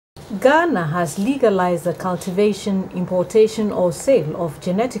Ghana has legalized the cultivation, importation or sale of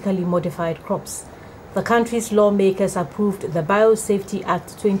genetically modified crops. The country's lawmakers approved the Biosafety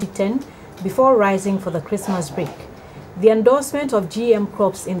Act 2010 before rising for the Christmas break. The endorsement of GM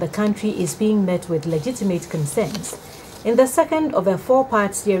crops in the country is being met with legitimate concerns. In the second of a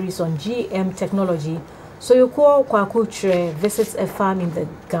four-part series on GM technology, Soyoko Kwakuchere visits a farm in the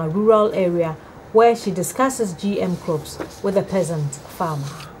rural area where she discusses GM crops with a peasant farmer.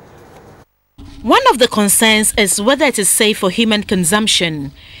 One of the concerns is whether it is safe for human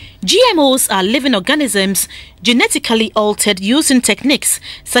consumption. GMOs are living organisms genetically altered using techniques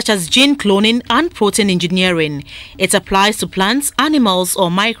such as gene cloning and protein engineering. It applies to plants, animals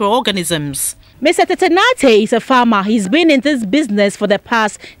or microorganisms. Mr. Tetenate is a farmer. He's been in this business for the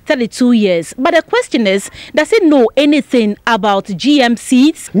past 32 years. But the question is, does he know anything about GM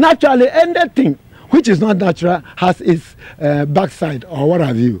seeds? Naturally, anything which is not natural has its backside or what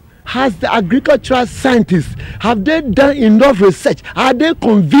have you. Has the agricultural scientists, have they done enough research? Are they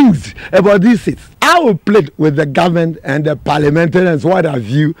convinced about these things? I will plead with the government and the parliamentarians, what have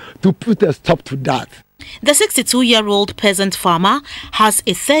you, to put a stop to that. The 62-year-old peasant farmer has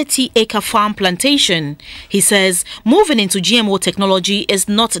a 30-acre farm plantation. He says moving into GMO technology is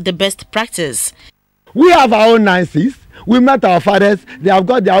not the best practice. We have our own 9 seeds. We met our fathers. They have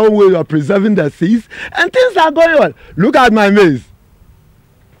got their own way of preserving the seeds. And things are going on. Look at my maize.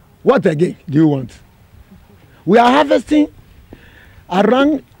 What again do you want? We are harvesting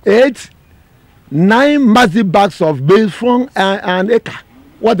around 8-9 massive bags of maize from an acre.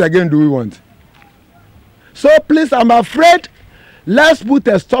 What again do we want? So please, I'm afraid, let's put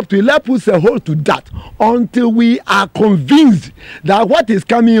a stop to it. Let's put a hold to that until we are convinced that what is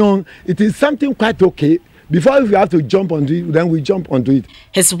coming on, it is something quite okay. Before, if we have to jump onto it, then we jump onto it.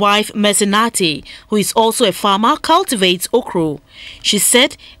 His wife, Mercenati, who is also a farmer, cultivates okra. She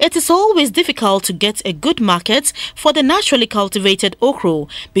said it is always difficult to get a good market for the naturally cultivated okra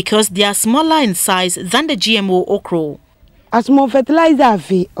because they are smaller in size than the GMO okra. As more fertilizer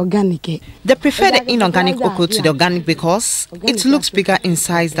fee organic. They prefer the inorganic okra to the organic because it looks bigger in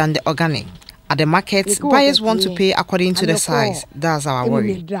size than the organic. At the market, buyers want to pay according to the size. That's our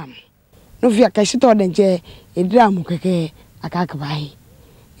worry. With her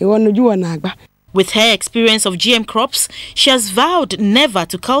experience of GM crops, she has vowed never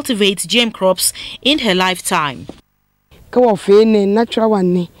to cultivate GM crops in her lifetime.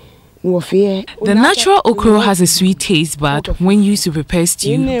 The natural okra has a sweet taste bud when used to prepare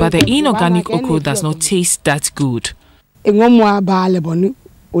stew, but the inorganic okra does not taste that good.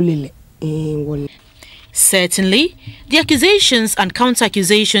 Certainly, the accusations and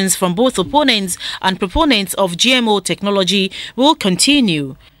counter-accusations from both opponents and proponents of GMO technology will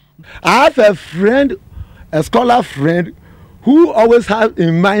continue. I have a friend, a scholar friend, who always has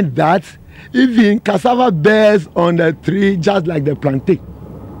in mind that even cassava bears on the tree just like the plantain.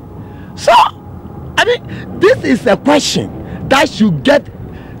 So, I mean, this is a question that should get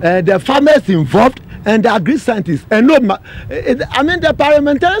the farmers involved and the agri-scientists. And no, I mean, the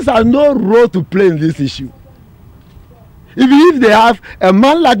parliamentarians have no role to play in this issue. Even if they have a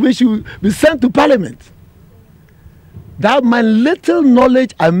man like me, should be sent to parliament. That my little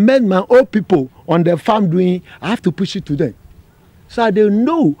knowledge I met my old people on the farm doing, I have to push it to them. So they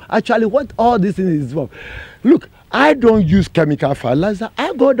know actually what all this is about. Look, I don't use chemical fertilizer.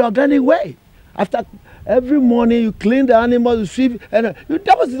 I go the organic way. After every morning, you clean the animals, you sweep, and you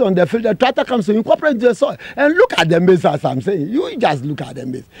deposit it on the field. The tractor comes to incorporate the soil. And look at the maize, as I'm saying. You just look at the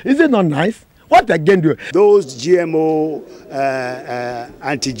maize. Is it not nice? What again do you? Those GMO,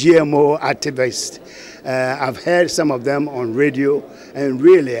 anti-GMO activists, I've heard some of them on radio, and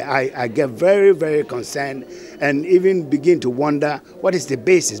really I get very, very concerned and even begin to wonder what is the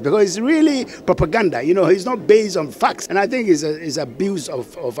basis, because it's really propaganda. You know, it's not based on facts, and I think it's abuse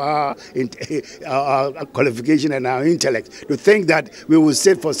of our qualification and our intellect to think that we will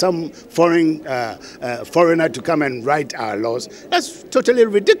sit for some foreigner to come and write our laws. That's totally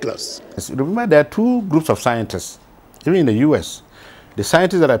ridiculous. Remember, there are 2 groups of scientists, even in the US. The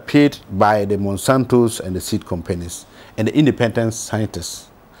scientists that are paid by the Monsantos and the seed companies, and the independent scientists.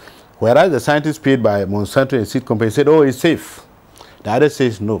 Whereas the scientists paid by Monsanto and seed companies said, oh, it's safe. The other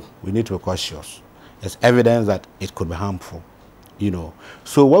says, no, we need to be cautious. There's evidence that it could be harmful, you know.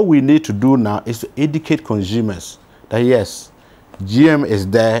 So what we need to do now is to educate consumers that, yes, GM is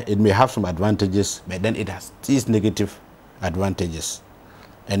there, it may have some advantages, but then it has these negative advantages.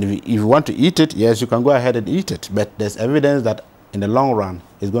 And if you want to eat it, yes, you can go ahead and eat it, but there's evidence that in the long run,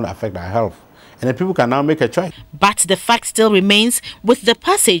 it's going to affect our health. And the people can now make a choice. But the fact still remains, with the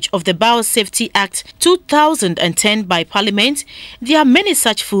passage of the Biosafety Act 2010 by Parliament, there are many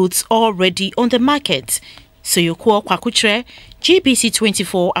such foods already on the market. Soyoko Kwakutre, GBC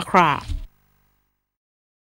 24, Accra.